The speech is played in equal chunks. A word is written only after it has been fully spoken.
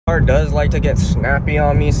Car does like to get snappy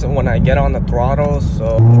on me so when I get on the throttle,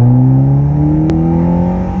 so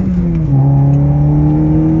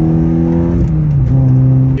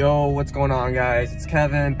yo, what's going on guys? It's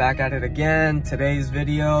Kevin back at it again. Today's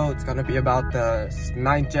video, it's gonna be about the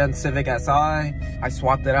 9th gen Civic Si. I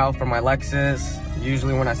swapped it out for my Lexus.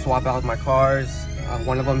 Usually when I swap out my cars,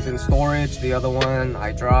 one of them's in storage, the other one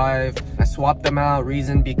I drive. I swapped them out,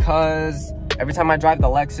 reason because every time I drive the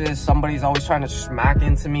Lexus, somebody's always trying to smack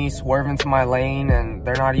into me, swerve into my lane, and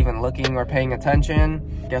they're not even looking or paying attention.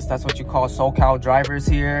 I guess that's what you call SoCal drivers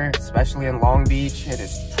here, especially in Long Beach. It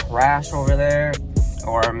is trash over there.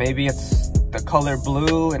 Or maybe it's the color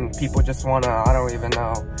blue and people just wanna, I don't even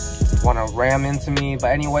know, wanna ram into me.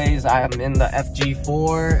 But anyways, I am in the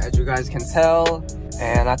FG4, as you guys can tell.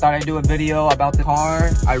 And I thought I'd do a video about the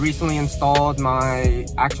car. I recently installed my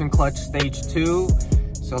action clutch stage 2.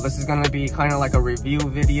 So this is gonna be kind of like a review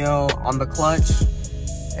video on the clutch.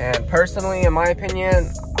 And personally, in my opinion,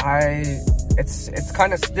 it's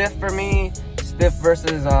kind of stiff for me, stiff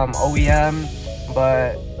versus OEM,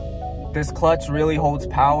 but this clutch really holds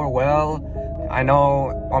power well. I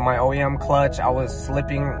know on my OEM clutch, I was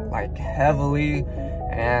slipping like heavily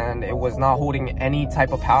and it was not holding any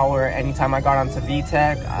type of power. Anytime I got onto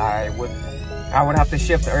VTEC, I would have to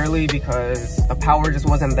shift early because the power just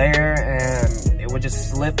wasn't there and it would just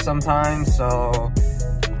slip sometimes. So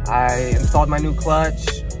I installed my new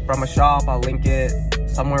clutch from a shop. I'll link it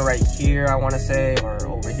somewhere right here, I want to say, or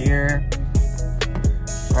over here.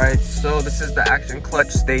 All right, so this is the action clutch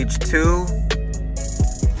stage 2.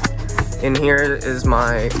 In here is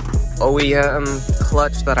my OEM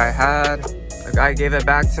clutch that I had. The guy gave it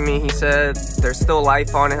back to me. He said there's still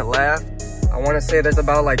life on it left. I want to say there's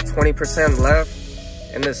about like 20% left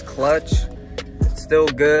in this clutch. It's still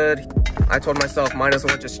good. I told myself might as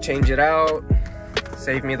well just change it out,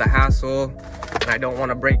 save me the hassle, and I don't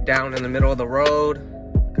want to break down in the middle of the road.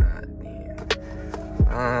 God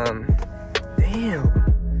damn. Damn.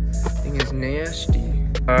 Thing is nasty.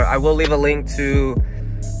 I will leave a link to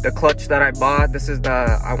the clutch that I bought. This is the,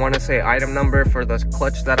 I want to say, item number for the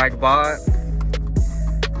clutch that I bought.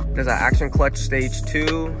 There's an action clutch stage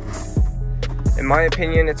 2. In my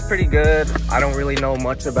opinion, it's pretty good. I don't really know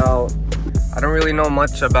much about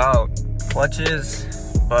clutches,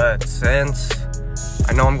 but since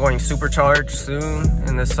I know I'm going supercharged soon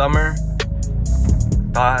in the summer,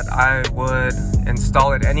 thought I would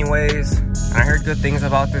install it anyways. And I heard good things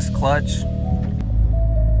about this clutch.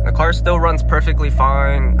 The car still runs perfectly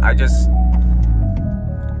fine. I just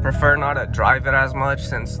prefer not to drive it as much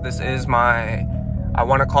since this is my, I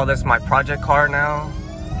want to call this my project car now,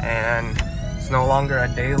 and it's no longer a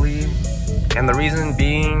daily. And the reason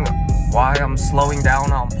being why I'm slowing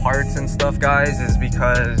down on parts and stuff, guys, is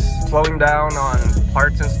because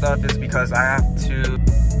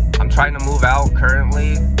I'm trying to move out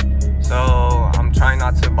currently, so I'm trying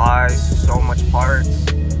not to buy so much parts.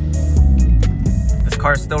 This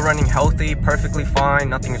car is still running healthy, perfectly fine,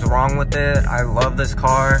 nothing's wrong with it. I love this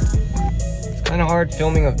car. It's kind of hard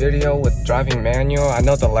filming a video with driving manual. I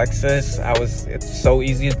know the Lexus, it's so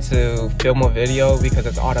easy to film a video because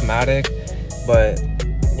it's automatic, but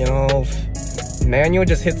you know, manual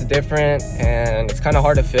just hits different and it's kind of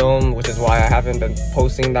hard to film, which is why I haven't been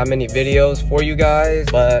posting that many videos for you guys.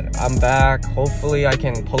 But I'm back. Hopefully I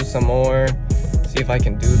can post some more, see if I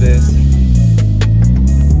can do this.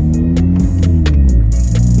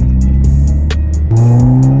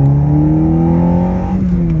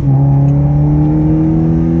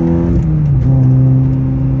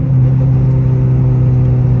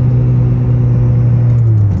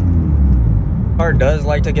 Does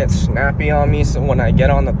like to get snappy on me so when I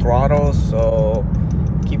get on the throttle, so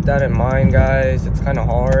keep that in mind, guys. It's kind of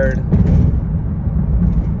hard.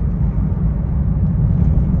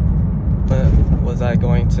 What was I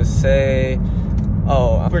going to say?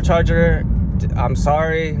 Oh, supercharger, I'm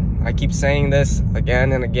sorry, I keep saying this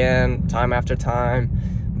again and again, time after time,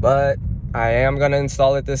 but I am gonna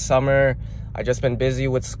install it this summer. I just been busy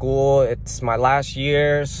with school. It's my last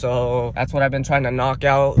year, so that's what I've been trying to knock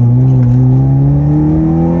out.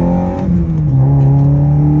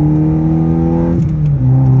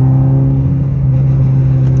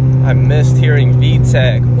 I missed hearing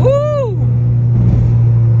VTEC. Woo!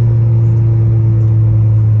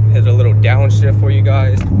 Hit a little downshift for you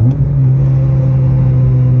guys.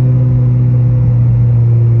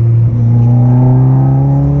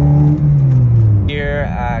 Here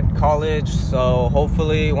at college, so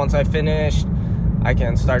hopefully once I finish, I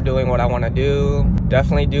can start doing what I want to do.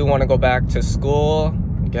 Definitely do want to go back to school,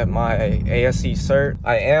 get my ASC cert.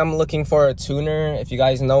 I am looking for a tuner. If you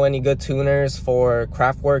guys know any good tuners for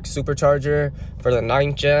Craftworks supercharger for the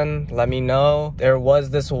 9th gen, let me know. There was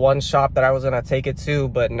this one shop that I was gonna take it to,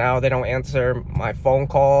 but now they don't answer my phone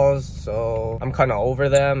calls, so I'm kind of over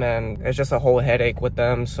them, and it's just a whole headache with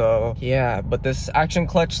them. So yeah, but this action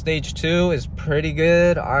clutch stage 2 is pretty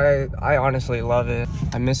good. I honestly love it.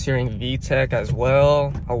 I miss hearing VTEC as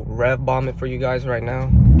well. I'll rev bomb it for you guys right now.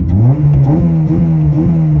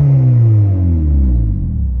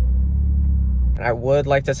 I would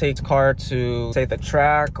like to take this car to, say, the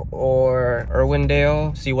track or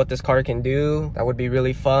Irwindale, see what this car can do. That would be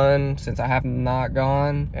really fun since I have not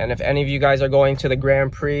gone. And if any of you guys are going to the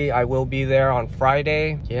Grand Prix, I will be there on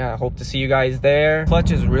Friday. Yeah, I hope to see you guys there. Clutch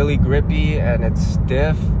is really grippy and it's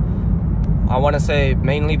stiff. I want to say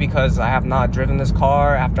mainly because I have not driven this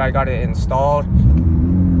car after I got it installed.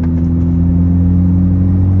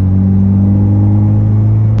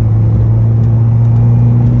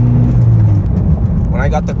 When I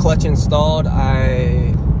got the clutch installed,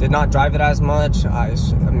 I did not drive it as much. I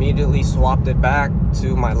immediately swapped it back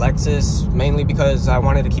to my Lexus, mainly because I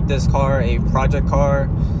wanted to keep this car a project car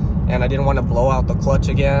and I didn't want to blow out the clutch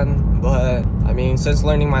again. But I mean, since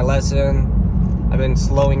learning my lesson, I've been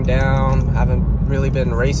slowing down, haven't really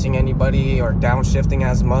been racing anybody or downshifting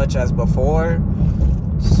as much as before.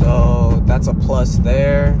 So that's a plus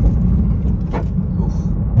there. Oof,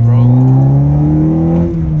 bro.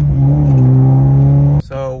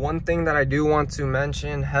 So one thing that I do want to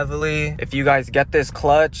mention heavily, if you guys get this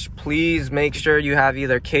clutch, please make sure you have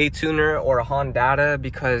either K-tuner or a Honda,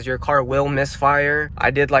 because your car will misfire.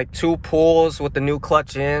 I did like 2 pulls with the new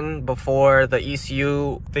clutch in before the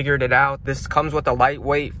ECU figured it out. This comes with a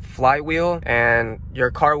lightweight flywheel and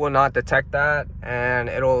your car will not detect that, and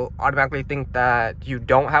it'll automatically think that you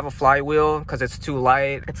don't have a flywheel because it's too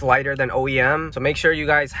light. It's lighter than OEM. So make sure you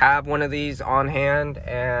guys have one of these on hand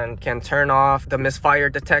and can turn off the misfire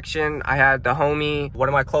detection. I had the homie, one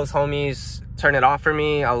of my close homies, turn it off for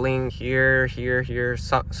me. I'll link here,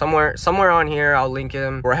 somewhere on here. I'll link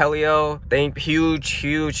him. Rogelio,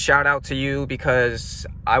 huge shout out to you, because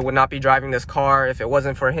I would not be driving this car if it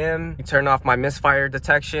wasn't for him. He turned off my misfire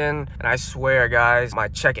detection, and I swear guys, my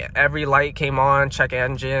every light came on, check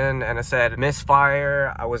engine, and it said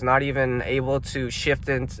misfire. I was not even able to shift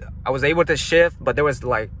I was able to shift, but there was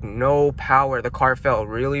like no power. The car felt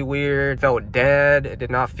really weird, felt dead. It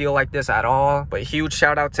did not feel like this at all. But huge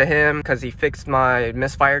shout out to him because he fixed my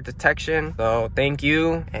misfire detection. So thank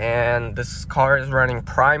you. And this car is running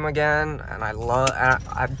prime again, and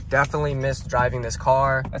I definitely miss driving this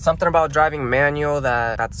car. It's something about driving manual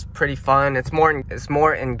that's pretty fun. It's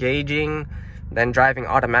more engaging than driving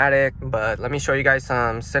automatic. But let me show you guys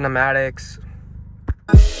some cinematics.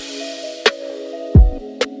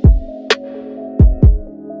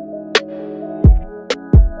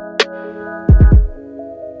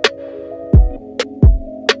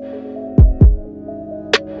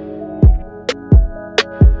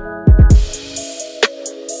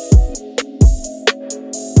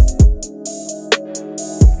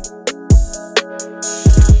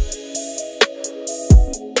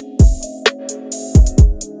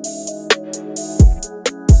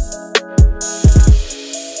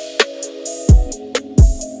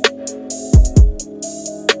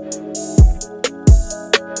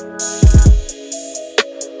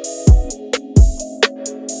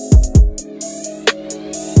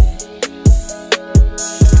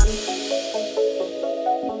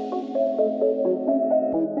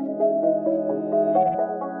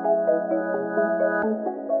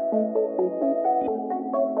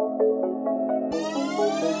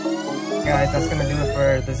 Guys, that's gonna do it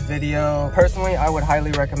for this video. Personally, I would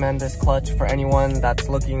highly recommend this clutch for anyone that's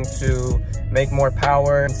looking to make more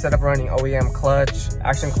power instead of running OEM clutch.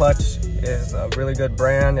 Action Clutch is a really good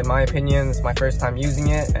brand in my opinion. It's my first time using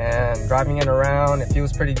it, and driving it around, it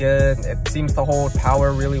feels pretty good. It seems to hold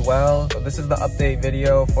power really well. So this is the update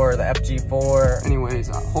video for the FG4. Anyways,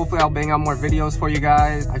 hopefully I'll bang out more videos for you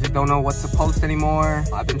guys. I just don't know what to post anymore.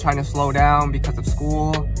 I've been trying to slow down because of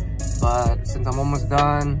school, but since I'm almost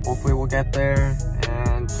done, hopefully we'll get there.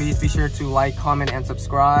 And please be sure to like, comment, and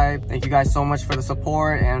subscribe. Thank you guys so much for the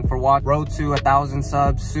support and for watching. Road to 1,000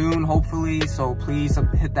 subs soon, hopefully. So please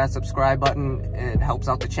hit that subscribe button. It helps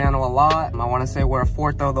out the channel a lot. I want to say we're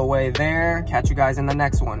 1/4 of the way there. Catch you guys in the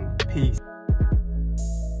next one. Peace.